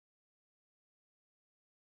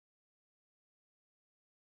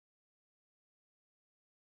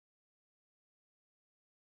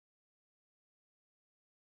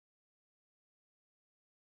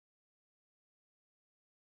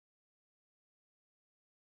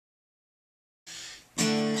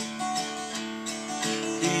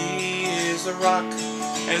the rock,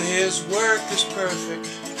 and his work is perfect.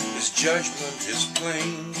 His judgment is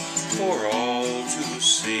plain for all to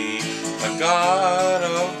see. A God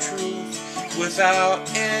of truth, without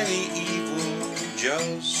any evil,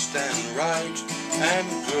 just and right and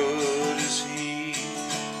good is he.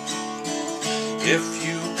 If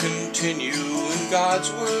you continue in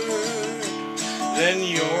God's word, then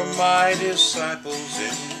you're my disciples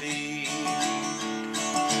indeed.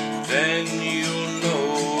 Then you'll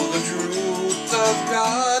know the truth of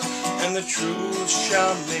God, and the truth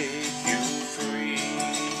shall make you free.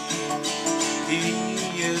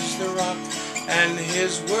 He is the rock, and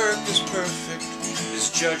his work is perfect. His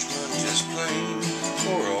judgment is plain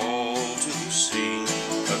for all to see.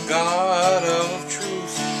 A God of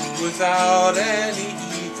truth, without any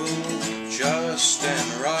evil, just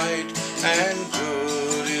and right and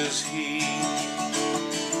good is he.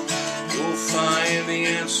 You'll find the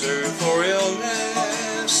answer for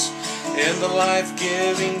illness in the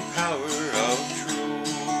life-giving power of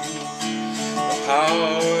truth, the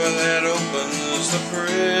power that opens the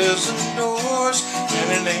prison doors,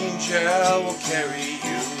 and an angel will carry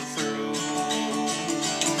you through.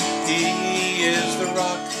 He is the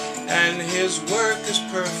rock, and his work is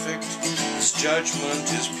perfect. His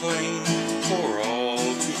judgment is plain for all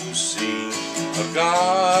to see. A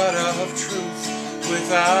God of truth,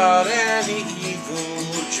 without any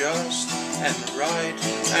evil, just and right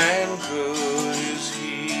and good is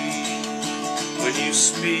he. When you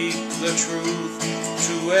speak the truth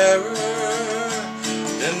to error,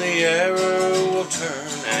 then the error will turn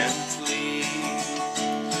and flee.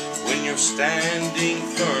 When you're standing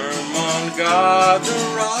firm on God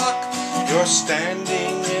the rock, you're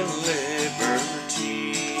standing in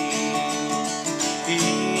liberty.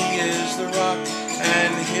 He is the rock,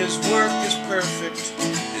 and his work is perfect.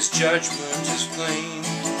 His judgment is plain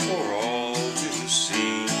for all to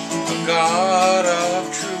see. A God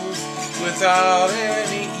of truth, without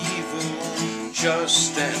any evil,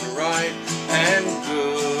 just and right and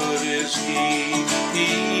good is he.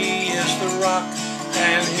 He is the rock,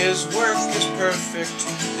 and his work is perfect.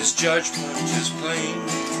 His judgment is plain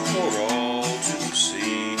for all to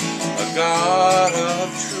see. A God of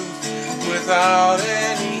truth, without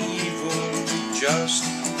any evil, just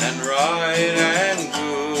and right and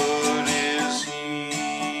good.